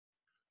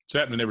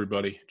What's happening,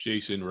 everybody?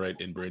 Jason Wright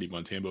and Brandy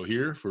Montambo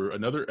here for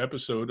another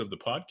episode of the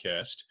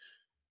podcast.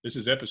 This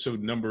is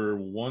episode number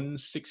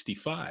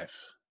 165.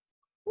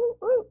 Woo,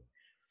 woo.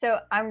 So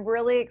I'm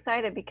really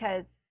excited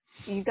because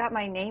you got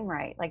my name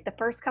right. Like the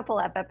first couple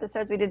of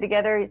episodes we did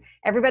together,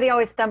 everybody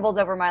always stumbles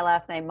over my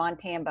last name,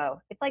 Montambo.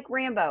 It's like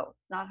Rambo.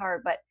 It's not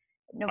hard, but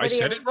I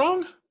said it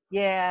wrong?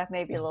 Yeah,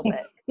 maybe a little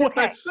bit. What'd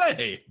I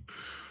say?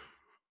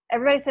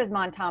 Everybody says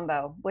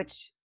Montambo,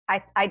 which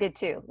I did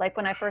too. Like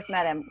when I first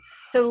met him.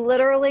 So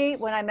literally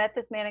when I met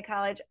this man in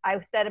college, I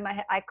said in my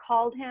head, I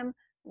called him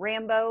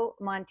Rambo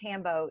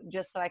Montambo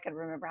just so I could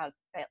remember how to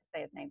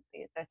say his name.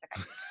 So it's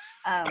okay.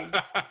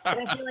 But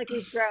I feel like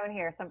we've grown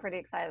here, so I'm pretty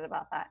excited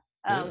about that.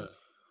 Yeah.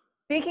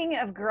 Speaking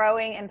of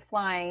growing and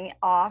flying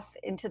off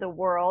into the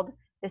world,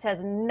 this has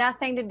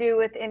nothing to do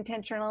with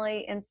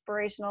intentionally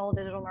inspirational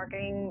digital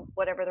marketing,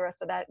 whatever the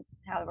rest of that,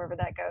 however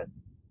that goes.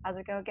 How's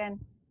it go again?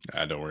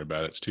 Don't worry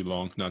about it. It's too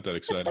long. Not that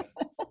exciting.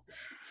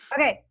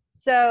 Okay,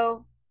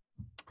 so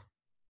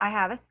I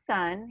have a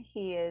son.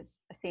 He is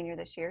a senior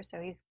this year,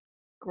 so he's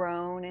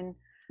grown and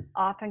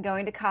off and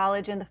going to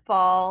college in the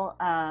fall.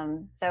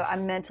 So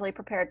I'm mentally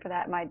prepared for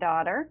that. My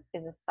daughter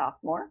is a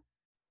sophomore.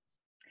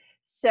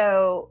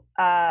 So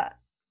I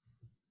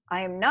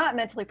am not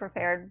mentally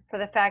prepared for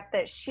the fact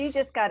that she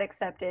just got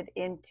accepted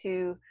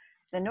into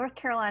the North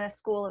Carolina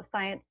School of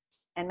Science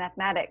and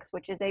Mathematics,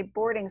 which is a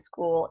boarding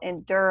school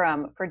in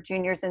Durham for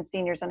juniors and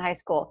seniors in high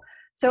school.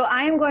 So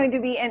I am going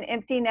to be an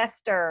empty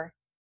nester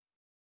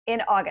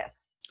in August.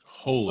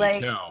 Holy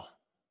cow.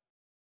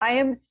 I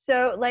am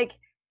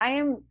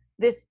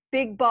this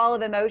big ball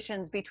of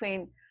emotions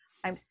between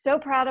I'm so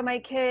proud of my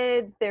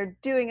kids, they're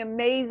doing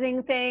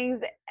amazing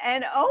things,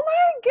 and oh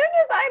my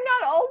goodness, I'm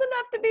not old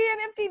enough to be an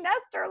empty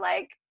nester.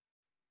 Like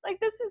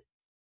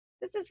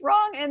this is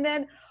wrong. And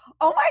then,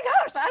 oh my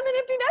gosh, I'm an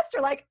empty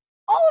nester. Like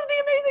all of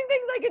the amazing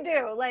things I could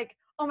do. Like,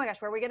 oh my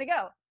gosh, where are we gonna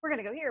go? We're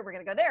gonna go here, we're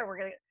gonna go there,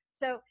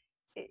 so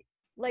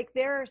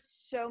there are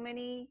so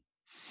many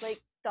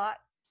thoughts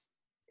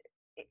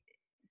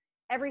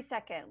every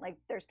second. Like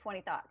there's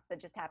 20 thoughts that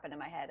just happen in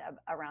my head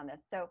around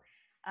this. So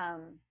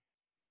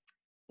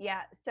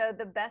so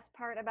the best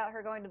part about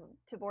her going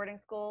to boarding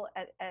school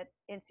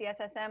in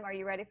CSSM, are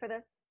you ready for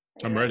this?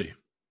 I'm ready.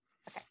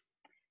 Okay.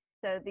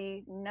 So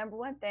the number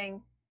one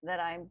thing that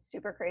I'm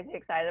super crazy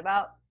excited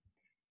about,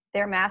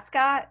 their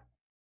mascot,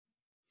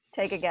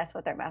 take a guess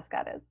what their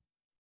mascot is.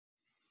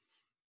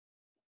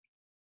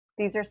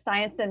 These are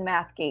science and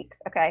math geeks,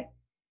 okay?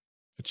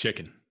 A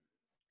chicken.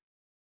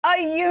 A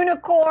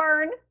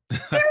unicorn. They're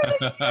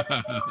the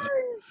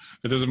unicorns.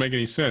 It doesn't make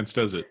any sense,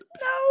 does it?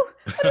 No,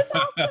 but it's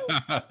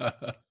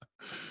awesome.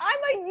 I'm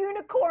a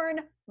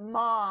unicorn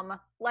mom.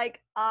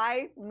 Like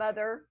I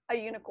mother a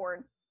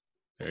unicorn.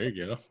 There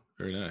you go.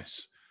 Very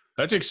nice.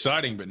 That's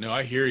exciting, but no,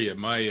 I hear you.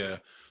 My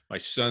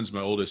son's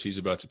my oldest. He's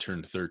about to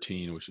turn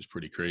 13, which is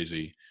pretty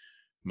crazy.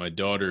 My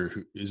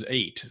daughter is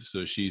 8,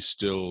 so she's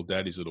still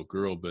daddy's little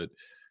girl, but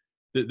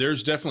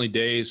there's definitely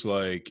days,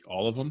 like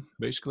all of them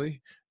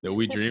basically, that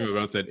we dream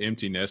about that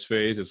empty nest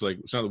phase. It's like,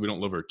 it's not that we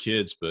don't love our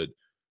kids, but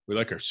we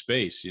like our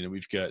space. You know,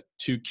 we've got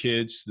 2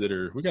 kids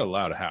we got a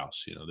loud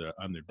house, you know,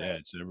 I'm their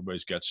dad. So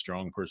everybody's got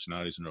strong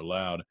personalities and they're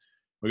loud.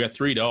 We got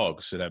 3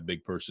 dogs that have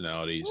big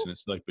personalities. And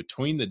it's like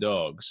between the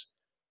dogs,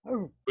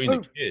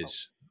 between the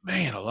kids,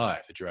 man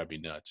alive, it drives me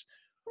nuts.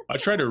 I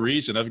try to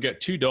reason. I've got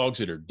 2 dogs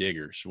that are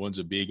diggers. One's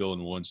a beagle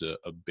and one's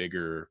a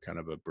bigger kind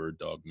of a bird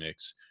dog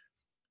mix.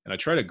 And I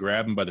try to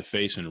grab them by the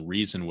face and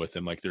reason with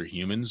them like they're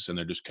humans, and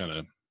they're just kind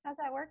of. How's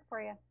that work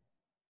for you?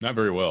 Not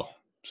very well.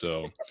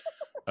 So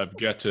I've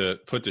got to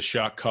put the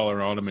shock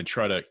collar on them and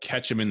try to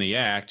catch them in the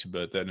act,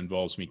 but that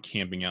involves me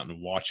camping out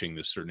and watching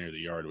this certain area of the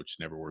yard, which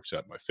never works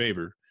out in my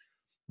favor.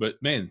 But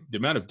man, the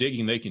amount of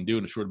digging they can do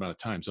in a short amount of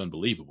time is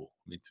unbelievable.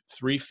 I mean,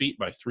 3 feet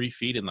by 3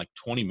 feet in like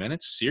 20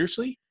 minutes.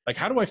 Seriously? Like,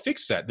 how do I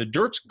fix that? The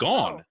dirt's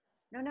gone.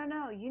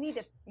 No. You need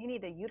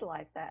to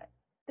utilize that.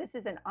 This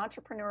is an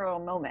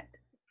entrepreneurial moment.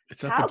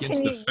 It's up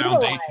against the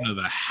foundation of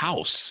the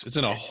house. It's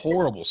in a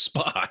horrible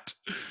spot.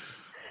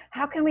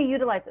 How can we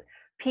utilize it?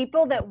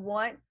 People that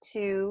want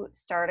to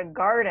start a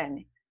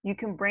garden, you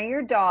can bring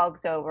your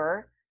dogs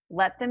over,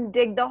 let them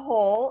dig the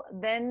hole,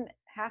 then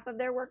half of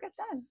their work is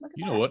done. Look at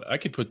you know what? I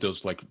could put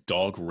those like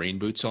dog rain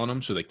boots on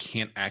them so they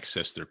can't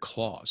access their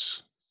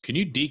claws. Can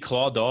you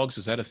declaw dogs?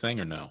 Is that a thing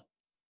or no?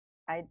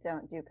 I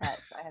don't do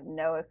pets. I have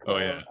no clue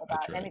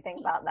about anything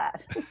about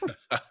that.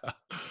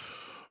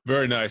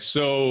 Very nice.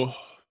 So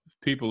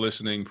people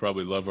listening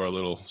probably love our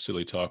little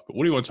silly talk, but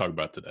what do you want to talk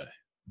about today?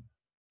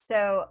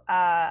 So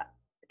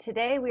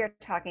today we are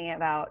talking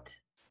about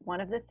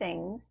one of the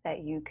things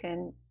that you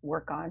can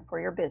work on for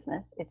your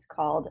business. It's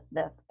called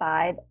the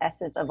 5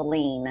 S's of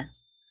Lean.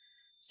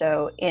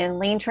 So in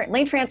lean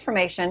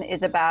transformation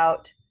is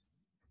about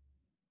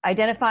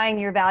identifying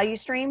your value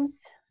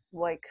streams.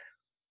 Like,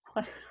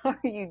 what are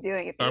you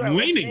doing? I'm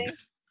leaning.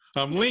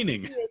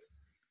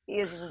 He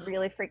is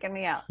really freaking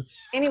me out.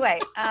 Anyway,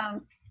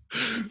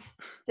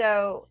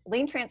 so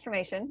lean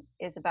transformation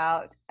is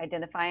about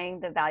identifying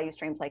the value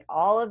streams, like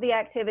all of the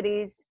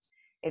activities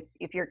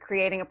if you're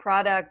creating a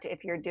product,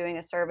 if you're doing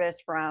a service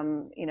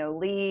from,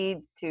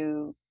 lead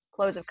to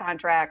close of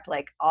contract,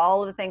 like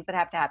all of the things that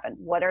have to happen.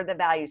 What are the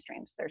value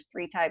streams? There's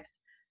 3 types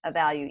of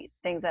value,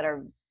 things that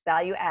are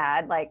value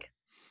add. Like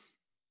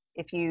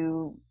if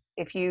you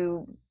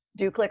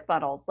do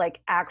ClickFunnels,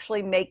 like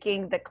actually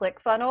making the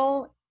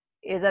ClickFunnel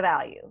is a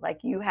value. Like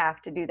you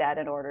have to do that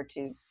in order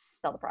to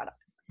sell the product.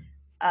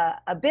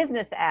 A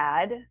business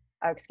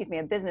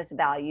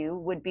value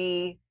would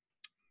be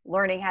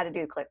learning how to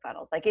do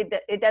ClickFunnels. Like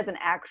it doesn't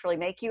actually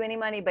make you any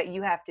money, but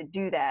you have to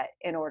do that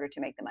in order to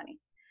make the money.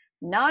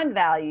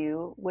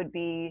 Non-value would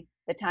be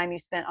the time you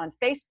spent on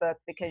Facebook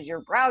because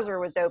your browser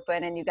was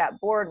open and you got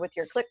bored with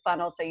your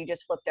ClickFunnels, so you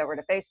just flipped over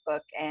to Facebook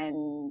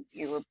and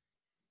you were,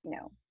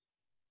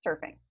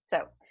 surfing.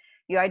 So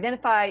you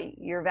identify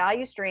your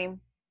value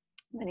stream,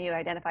 then you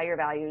identify your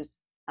values,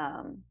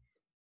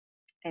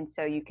 and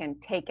so you can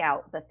take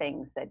out the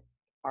things that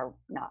are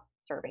not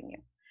serving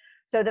you.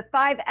 So the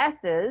 5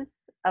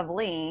 S's of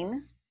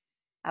lean,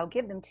 I'll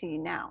give them to you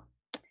now.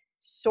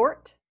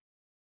 Sort,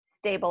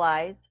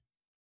 stabilize,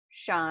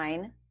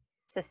 shine,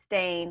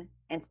 sustain,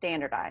 and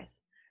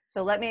standardize.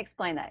 So let me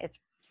explain that.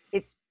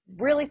 It's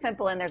really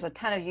simple, and there's a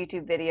ton of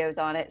YouTube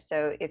videos on it.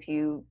 So if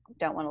you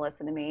don't want to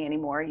listen to me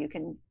anymore, you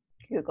can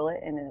Google it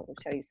and it will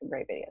show you some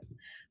great videos.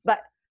 But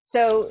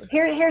so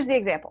here's the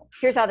example.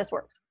 Here's how this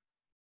works.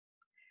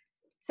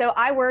 So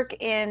I work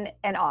in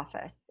an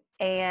office,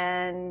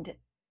 and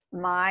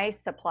my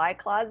supply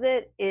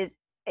closet is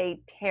a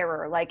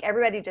terror. Like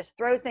everybody just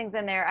throws things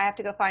in there. I have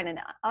to go find an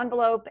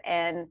envelope,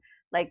 and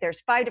like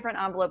there's 5 different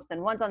envelopes,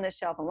 and one's on this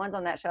shelf and one's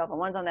on that shelf and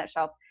one's on that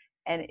shelf,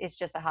 and it's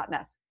just a hot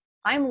mess.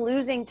 I'm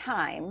losing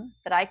time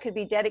that I could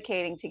be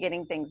dedicating to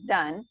getting things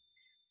done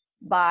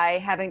by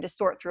having to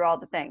sort through all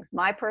the things.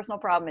 My personal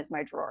problem is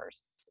my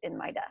drawers in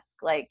my desk.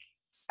 Like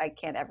I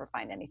can't ever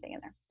find anything in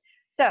there.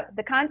 So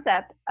the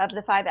concept of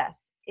the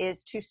 5S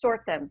is to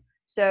sort them.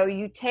 So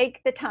you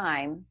take the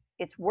time,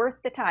 it's worth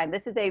the time.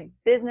 This is a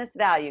business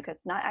value because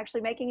it's not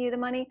actually making you the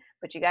money,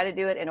 but you got to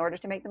do it in order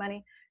to make the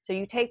money. So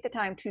you take the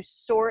time to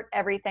sort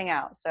everything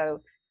out.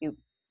 So you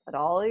put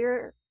all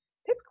your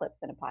paper clips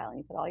in a pile, and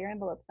you put all your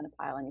envelopes in a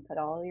pile, and you put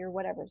all your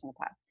whatevers in a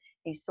pile.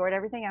 You sort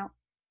everything out.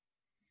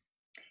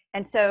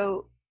 And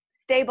so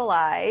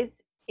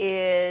stabilize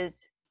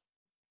is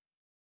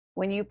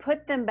when you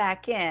put them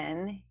back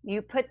in,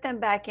 you put them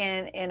back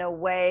in a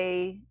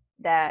way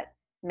that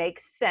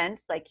makes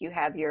sense. Like you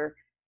have your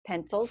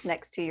pencils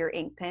next to your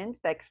ink pens,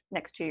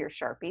 next to your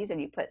Sharpies,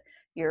 and you put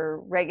your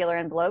regular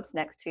envelopes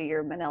next to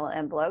your manila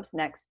envelopes,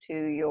 next to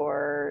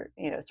your,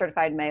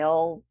 certified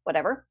mail,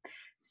 whatever.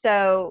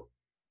 So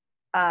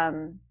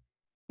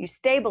you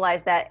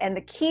stabilize that. And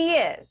the key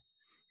is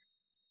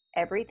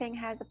everything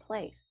has a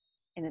place,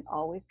 and it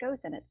always goes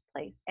in its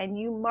place, and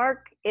you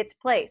mark its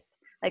place.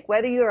 Like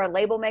whether you're a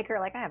label maker,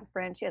 like I have a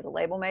friend, she has a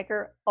label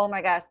maker. Oh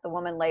my gosh, the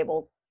woman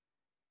labels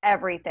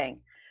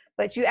everything.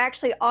 But you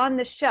actually on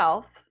the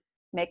shelf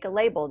make a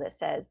label that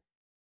says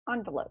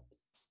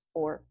envelopes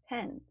or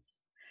pens.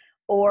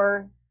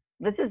 Or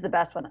this is the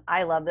best one.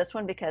 I love this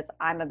one because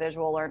I'm a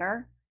visual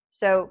learner.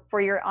 So for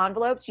your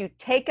envelopes, you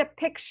take a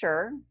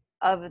picture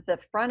of the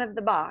front of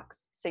the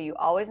box. So you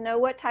always know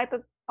what type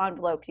of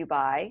envelope you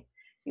buy.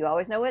 You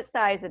always know what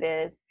size it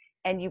is.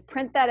 And you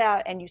print that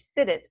out and you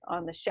sit it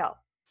on the shelf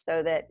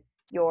so that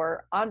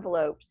your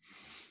envelopes,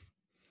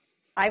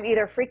 I'm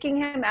either freaking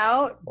him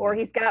out or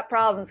he's got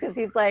problems because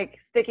he's like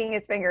sticking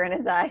his finger in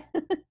his eye.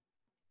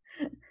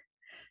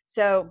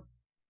 So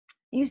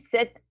you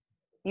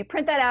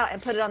print that out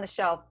and put it on the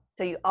shelf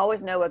so you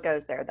always know what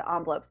goes there, the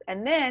envelopes.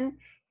 And then,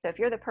 so if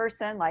you're the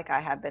person, like I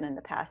have been in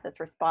the past, that's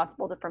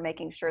responsible for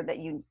making sure that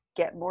you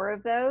get more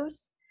of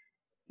those,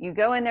 you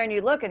go in there and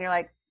you look and you're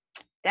like,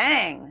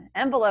 dang,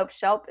 envelope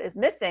shelf is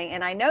missing.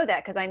 And I know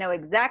that because I know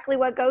exactly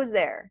what goes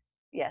there.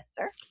 Yes,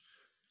 sir.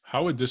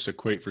 How would this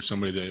equate for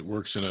somebody that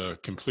works in a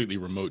completely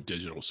remote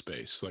digital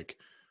space? Like,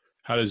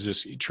 how does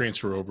this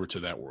transfer over to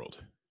that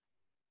world?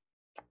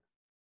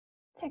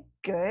 It's a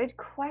good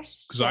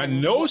question. Because I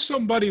know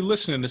somebody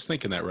listening is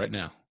thinking that right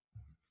now.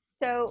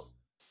 So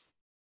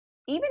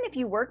even if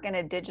you work in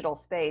a digital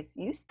space,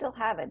 you still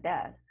have a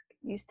desk.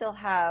 You still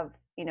have,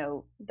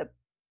 the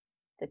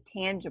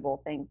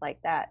tangible things like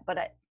that.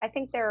 But I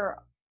think there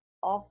are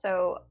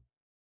also,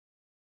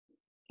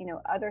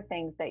 other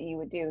things that you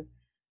would do.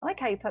 I like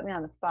how you put me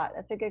on the spot.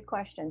 That's a good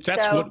question.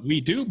 That's what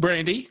we do,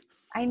 Brandy.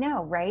 I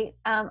know, right?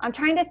 I'm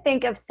trying to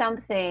think of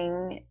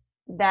something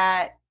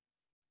that,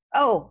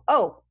 I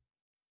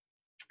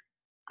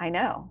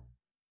know.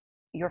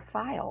 Your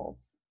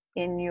files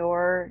in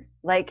your,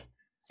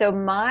 so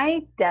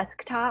my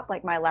desktop,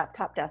 like my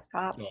laptop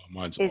desktop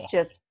is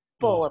just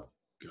full of,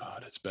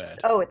 God, it's bad.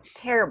 Oh, it's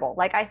terrible.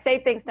 Like I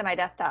save things to my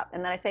desktop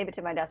and then I save it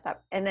to my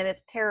desktop and then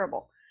it's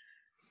terrible.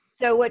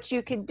 So what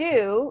you could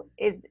do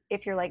is,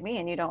 if you're like me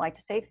and you don't like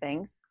to save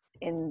things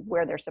in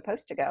where they're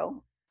supposed to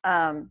go,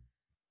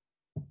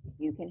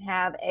 you can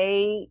have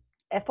a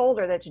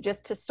folder that's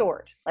just to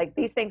sort. Like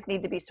these things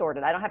need to be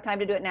sorted. I don't have time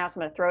to do it now, so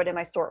I'm going to throw it in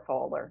my sort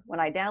folder. When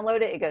I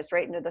download it, it goes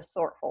straight into the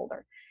sort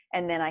folder.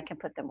 and then I can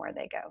put them where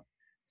they go.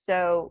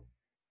 So,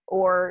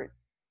 or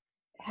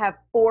have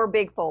 4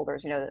 big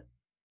folders,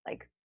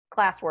 like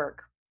classwork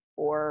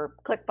or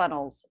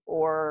ClickFunnels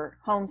or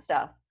home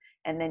stuff,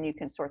 and then you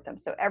can sort them.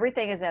 So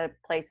everything is at a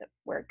place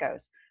where it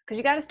goes, because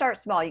you got to start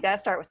small. You got to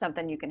start with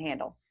something you can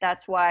handle.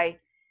 That's why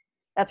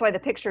the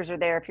pictures are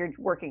there if you're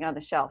working on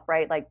the shelf,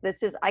 right? Like,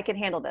 I can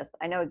handle this.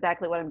 I know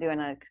exactly what I'm doing.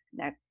 I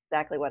know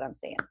exactly what I'm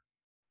seeing.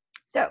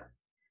 So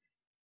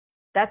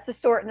that's the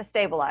sort and the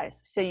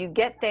stabilize. So you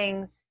get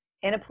things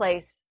in a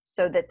place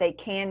so that they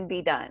can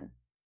be done.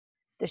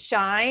 The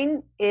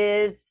shine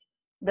is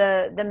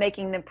the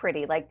making them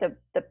pretty, like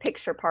the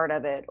picture part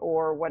of it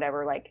or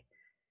whatever. Like,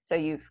 so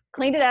you've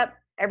cleaned it up,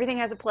 everything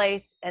has a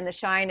place, and the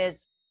shine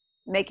is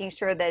making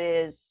sure that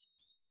it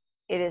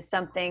is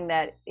something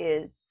that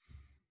is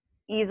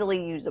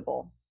easily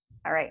usable.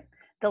 All right.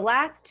 The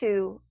last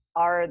 2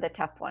 are the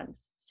tough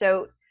ones.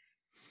 So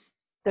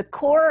the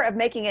core of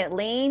making it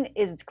lean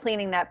is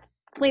cleaning that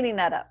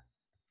up.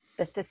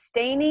 The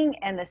sustaining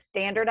and the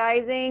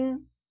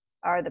standardizing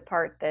are the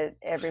part that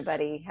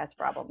everybody has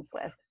problems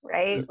with,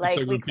 right? It's Like,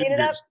 like we clean it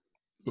up.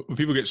 when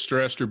people get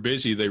stressed or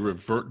busy, they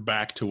revert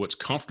back to what's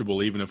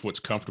comfortable, even if what's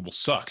comfortable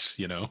sucks,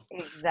 you know?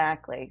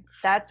 Exactly.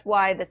 That's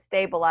why the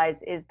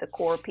stabilize is the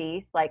core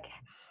piece. Like,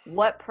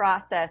 what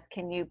process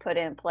can you put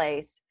in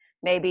place?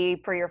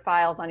 Maybe for your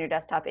files on your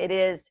desktop, it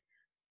is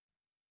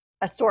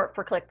a sort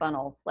for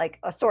ClickFunnels, like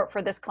a sort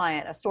for this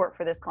client, a sort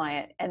for this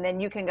client. And then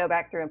you can go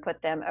back through and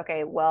put them,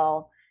 okay,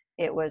 well,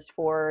 it was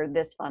for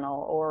this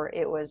funnel, or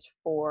it was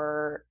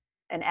for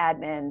an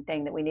admin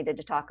thing that we needed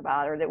to talk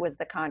about, or it was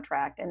the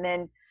contract. And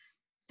then,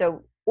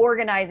 so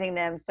organizing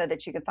them so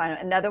that you can find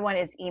them. Another one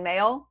is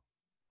email.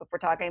 If we're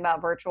talking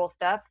about virtual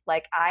stuff,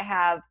 like, I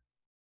have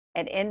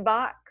an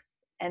inbox,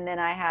 and then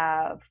I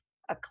have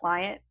a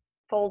client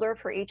folder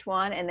for each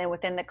one. And then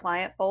within the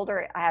client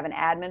folder, I have an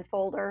admin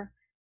folder.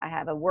 I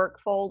have a work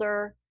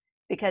folder,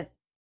 because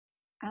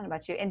I don't know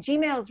about you, and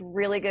Gmail is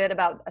really good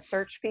about a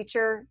search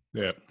feature,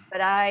 Yeah.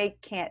 but I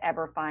can't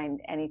ever find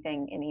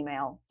anything in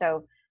email.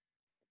 So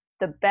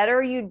the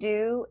better you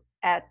do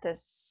at the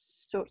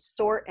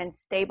sort and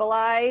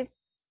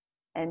stabilize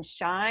and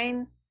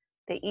shine,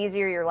 the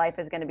easier your life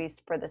is going to be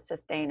for the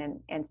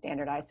sustain and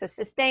standardize. So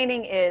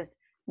sustaining is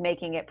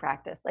making it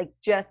practice, like,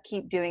 just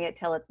keep doing it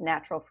till it's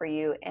natural for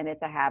you and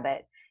it's a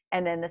habit.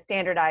 And then the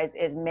standardize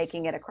is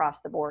making it across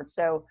the board.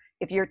 So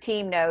if your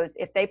team knows,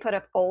 if they put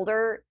a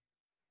folder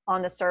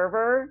on the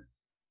server,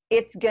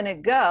 it's going to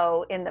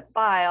go in the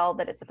file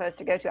that it's supposed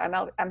to go to.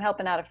 I'm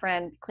helping out a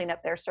friend clean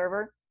up their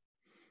server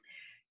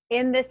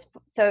in this.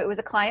 So it was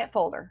a client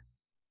folder.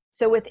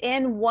 So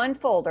within one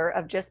folder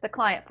of just the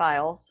client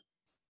files,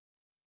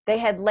 they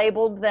had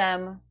labeled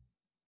them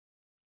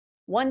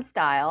one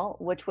style,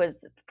 which was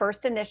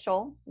first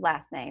initial,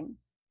 last name.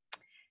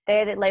 They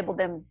had labeled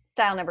them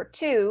style number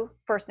 2,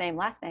 first name,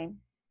 last name.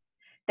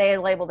 They had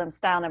labeled them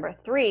style number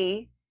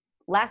 3,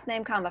 last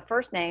name, comma,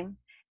 first name,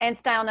 and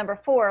style number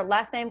 4,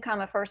 last name,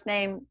 comma, first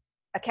name,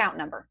 account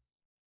number.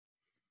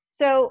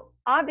 So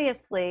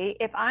obviously,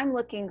 if I'm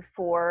looking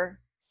for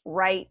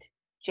right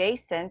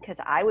Jason, because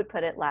I would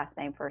put it last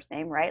name, first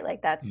name, right?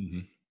 Like, that's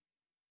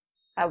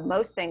how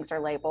most things are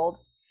labeled.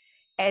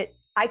 And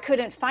I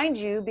couldn't find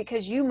you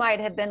because you might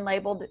have been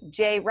labeled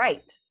J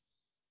Wright.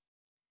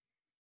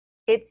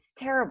 It's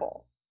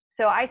terrible.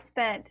 So I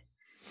spent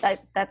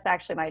that's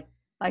actually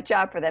my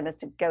job for them, is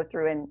to go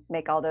through and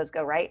make all those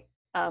go right.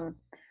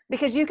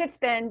 Because you could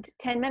spend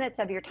 10 minutes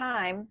of your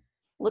time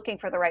looking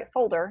for the right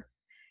folder,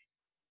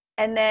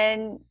 and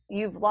then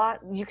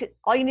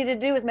all you need to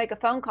do is make a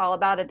phone call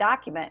about a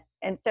document.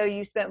 And so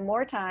you spent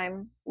more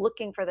time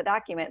looking for the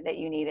document that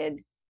you needed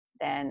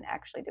than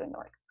actually doing the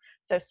work.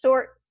 So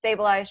sort,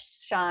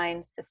 stabilize,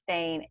 shine,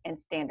 sustain, and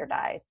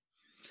standardize.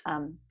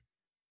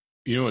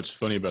 You know what's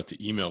funny about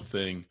the email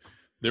thing?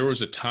 There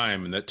was a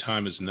time, and that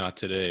time is not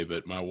today,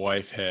 but my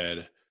wife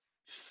had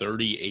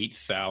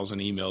 38,000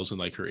 emails in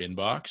like her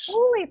inbox.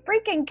 Holy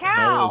freaking And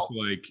I was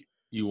cow. like,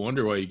 you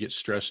wonder why you get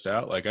stressed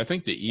out. Like, I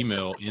think the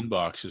email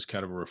inbox is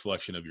kind of a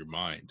reflection of your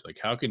mind. Like,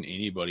 how can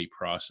anybody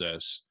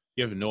process?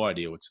 You have no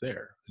idea what's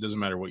there. It doesn't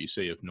matter what you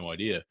say, you have no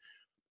idea.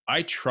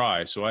 I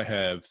try. So I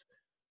have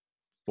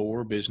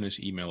 4 business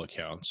email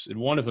accounts, and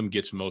one of them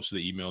gets most of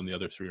the email and the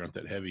other 3 aren't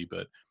that heavy,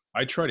 but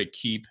I try to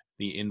keep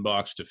the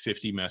inbox to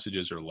 50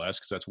 messages or less,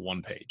 because that's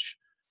one page.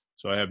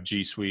 So I have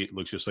G Suite,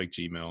 looks just like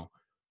Gmail,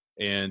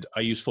 and I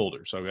use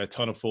folders. So I've got a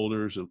ton of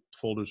folders.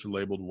 Folders are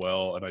labeled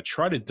well, and I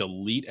try to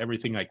delete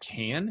everything I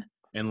can,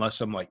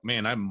 unless I'm like,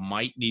 man, I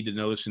might need to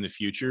know this in the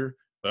future,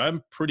 but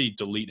I'm pretty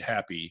delete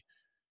happy.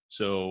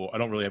 So I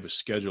don't really have a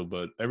schedule,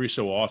 but every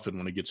so often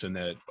when it gets in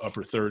that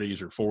upper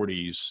 30s or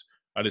 40s,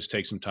 I just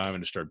take some time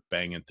and just start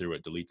banging through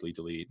it, delete, delete,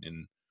 delete.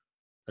 And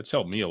that's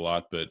helped me a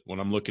lot. But when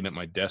I'm looking at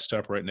my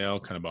desktop right now,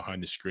 kind of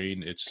behind the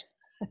screen,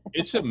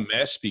 it's a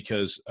mess,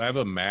 because I have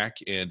a Mac,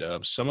 and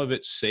some of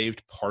it's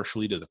saved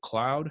partially to the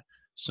cloud.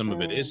 Some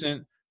of it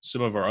isn't.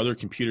 Some of our other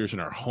computers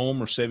in our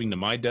home are saving to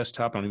my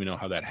desktop. I don't even know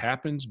how that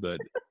happens, but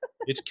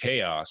it's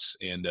chaos.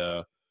 And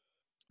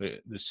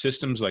the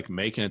system's like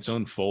making its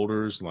own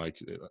folders. Like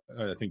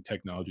I think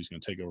technology is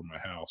going to take over my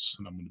house,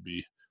 and I'm going to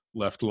be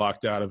left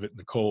locked out of it in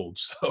the cold.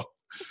 So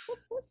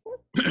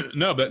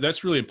no, but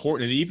that's really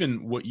important. And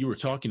even what you were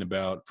talking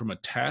about from a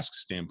task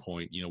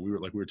standpoint, you know, we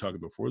were talking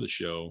before the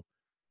show.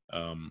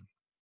 Um,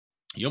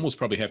 you almost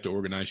probably have to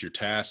organize your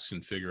tasks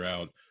and figure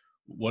out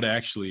what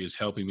actually is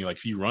helping me. Like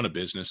if you run a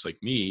business like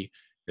me,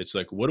 it's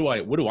like, what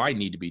do I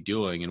need to be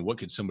doing, and what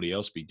could somebody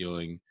else be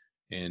doing?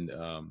 And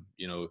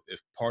you know, if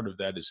part of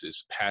that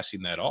is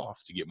passing that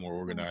off to get more Mm-hmm.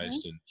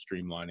 organized and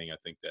streamlining, I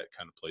think that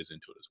kind of plays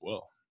into it as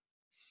well.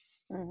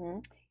 Mm-hmm.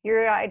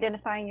 You're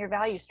identifying your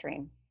value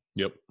stream.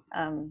 Yep.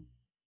 Um,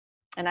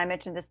 and I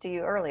mentioned this to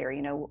you earlier,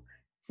 you know,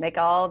 make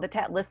all the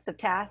lists of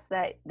tasks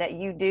that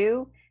you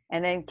do,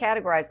 and then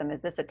categorize them.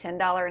 Is this a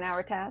 $10 an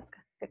hour task,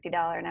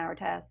 $50 an hour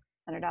task,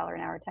 $100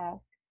 an hour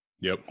task?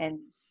 Yep. And,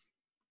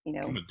 you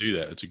I'm know, gonna do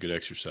that. It's a good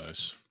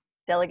exercise.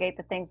 delegate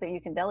the things that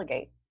you can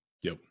delegate.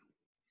 Yep.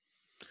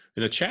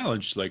 And a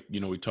challenge, like, you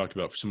know, we talked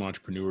about for some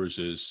entrepreneurs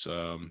is,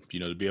 you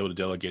know, to be able to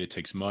delegate, it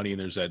takes money. And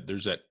there's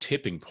that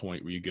tipping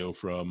point where you go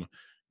from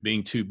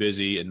being too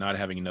busy and not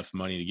having enough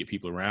money to get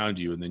people around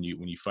you. And then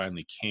when you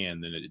finally can,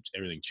 then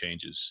everything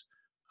changes.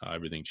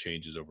 Everything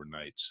changes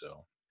overnight.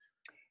 So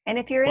And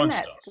if you're in fun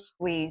that stuff.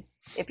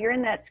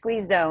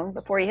 squeeze zone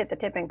before you hit the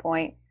tipping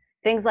point,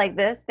 things like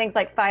this, things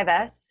like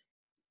 5S,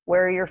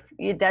 where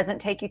it doesn't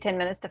take you 10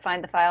 minutes to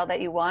find the file that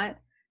you want,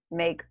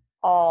 make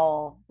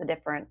all the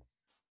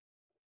difference.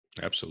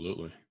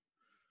 Absolutely.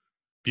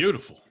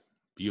 Beautiful.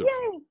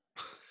 Beautiful.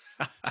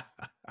 Yay!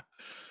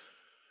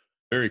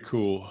 Very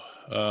cool.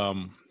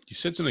 You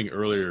said something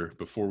earlier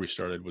before we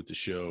started with the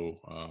show,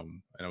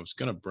 and I was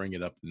going to bring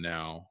it up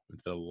now. For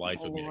the life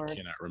Oh of me, I Lord.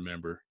 cannot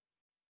remember.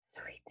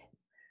 Sweet.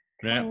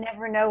 Because I Yeah,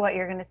 never know what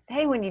you're going to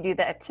say when you do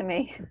that to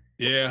me.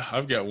 yeah.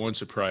 I've got one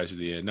surprise at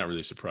the end. Not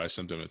really a surprise.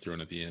 Something I throw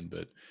in at the end,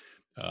 but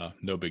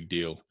no big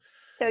deal.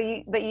 So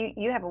you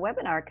have a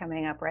webinar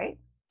coming up, right?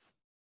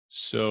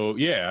 So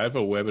yeah, I have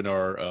a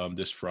webinar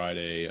this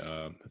Friday.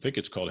 I think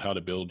it's called "How to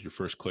Build Your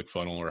First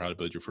ClickFunnel" or "How to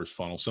Build Your First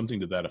Funnel," something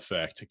to that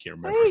effect. I can't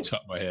remember off Sweet. the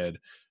top of my head.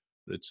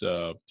 It's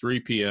 3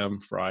 p.m.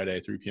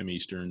 Friday, 3 p.m.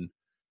 Eastern. If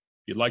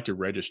you'd like to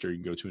register,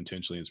 you can go to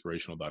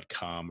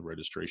intentionallyinspirational.com. The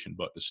registration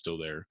button is still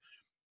there.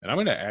 And I'm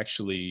going to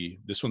actually,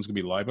 this one's going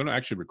to be live. I'm going to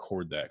actually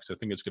record that because I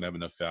think it's going to have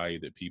enough value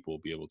that people will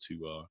be able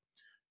to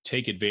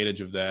take advantage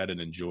of that and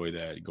enjoy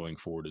that going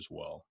forward as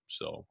well.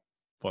 So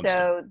fun stuff.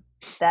 So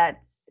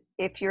that's,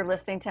 if you're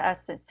listening to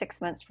us at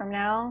 6 months from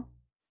now,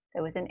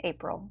 it was in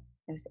April.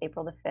 It was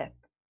April the 5th.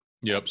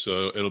 Yep.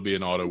 So it'll be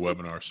an auto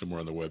webinar somewhere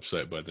on the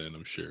website by then,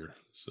 I'm sure.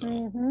 So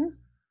Mm-hmm.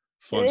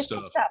 fun It's good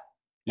stuff. stuff.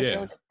 It's Yeah,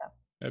 really good stuff.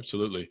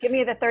 absolutely. Give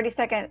me the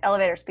 30-second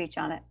elevator speech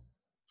on it.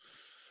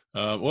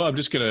 Well, I'm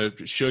just going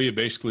to show you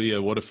basically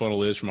what a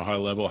funnel is from a high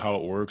level, how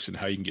it works, and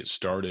how you can get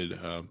started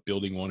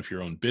building one for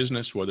your own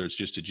business, whether it's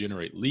just to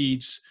generate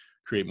leads,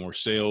 create more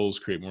sales,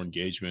 create more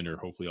engagement, or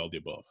hopefully all the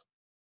above.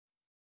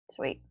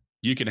 Sweet.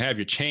 You can have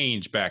your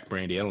change back,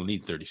 Brandy. I don't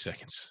need 30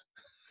 seconds.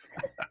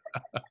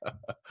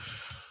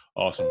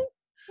 Awesome.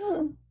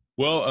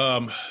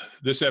 Well,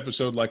 this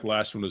episode, like the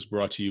last one, was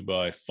brought to you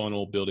by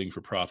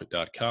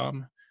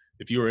funnelbuildingforprofit.com.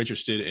 If you are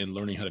interested in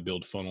learning how to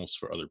build funnels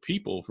for other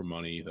people for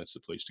money, that's the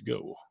place to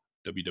go.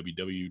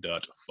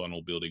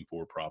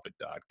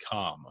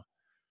 www.funnelbuildingforprofit.com.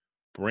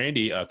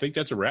 Brandy, I think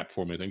that's a wrap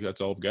for me. I think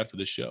that's all I've got for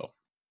this show.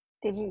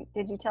 Did you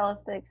tell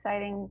us the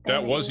exciting thing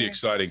That that was the you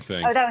exciting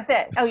thing. Oh, that was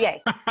it. Oh,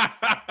 yay.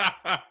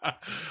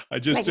 I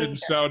just didn't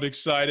sound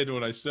excited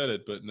when I said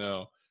it, but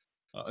no.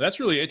 That's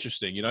really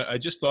interesting. You know, I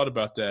just thought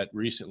about that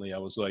recently. I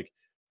was like,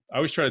 I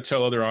always try to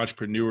tell other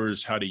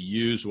entrepreneurs how to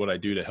use what I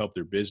do to help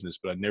their business,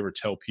 but I never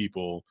tell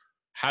people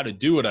how to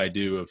do what I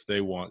do if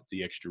they want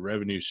the extra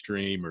revenue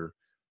stream or,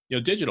 you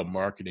know, digital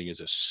marketing is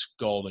a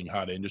scalding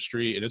hot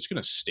industry and it's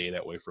going to stay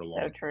that way for a long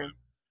time. True.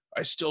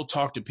 I still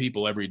talk to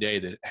people every day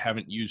that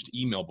haven't used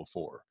email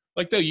before.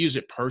 Like they'll use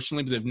it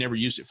personally, but they've never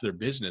used it for their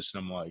business.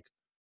 And I'm like,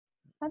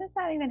 how does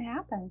that even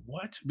happen?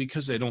 what?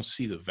 Because they don't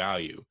see the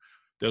value.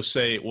 They'll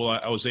say, well,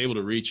 I was able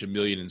to reach 1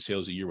 million in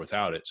sales a year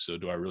without it. So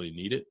do I really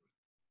need it?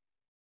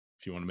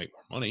 If you want to make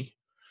more money.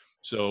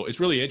 So it's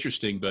really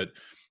interesting, but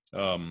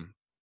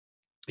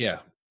yeah,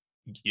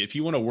 if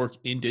you want to work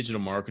in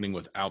digital marketing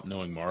without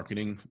knowing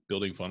marketing,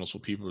 building funnels for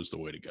people is the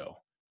way to go.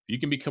 If you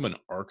can become an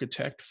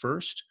architect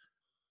first,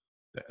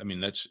 I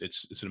mean, it's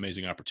an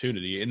amazing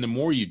opportunity. And the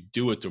more you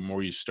do it, the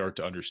more you start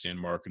to understand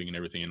marketing and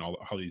everything and all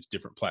how these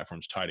different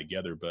platforms tie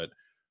together. But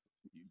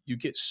you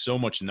get so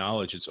much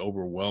knowledge. It's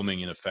overwhelming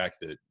in the fact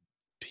that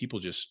people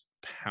just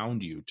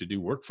pound you to do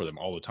work for them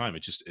all the time.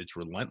 It's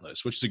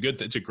relentless, which is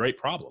it's a great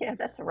problem. Yeah,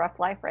 that's a rough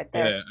life right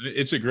there. Yeah,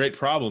 it's a great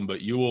problem,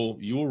 but you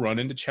will run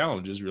into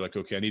challenges. You're like,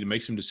 okay, I need to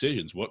make some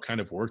decisions. What kind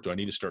of work do I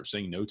need to start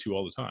saying no to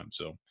all the time?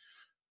 So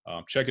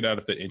check it out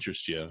if that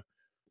interests you.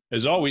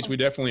 As always, we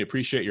definitely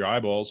appreciate your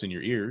eyeballs and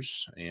your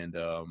ears, and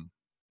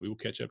we will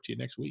catch up to you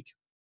next week.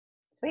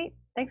 Sweet.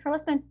 Thanks for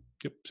listening.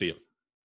 Yep. See you.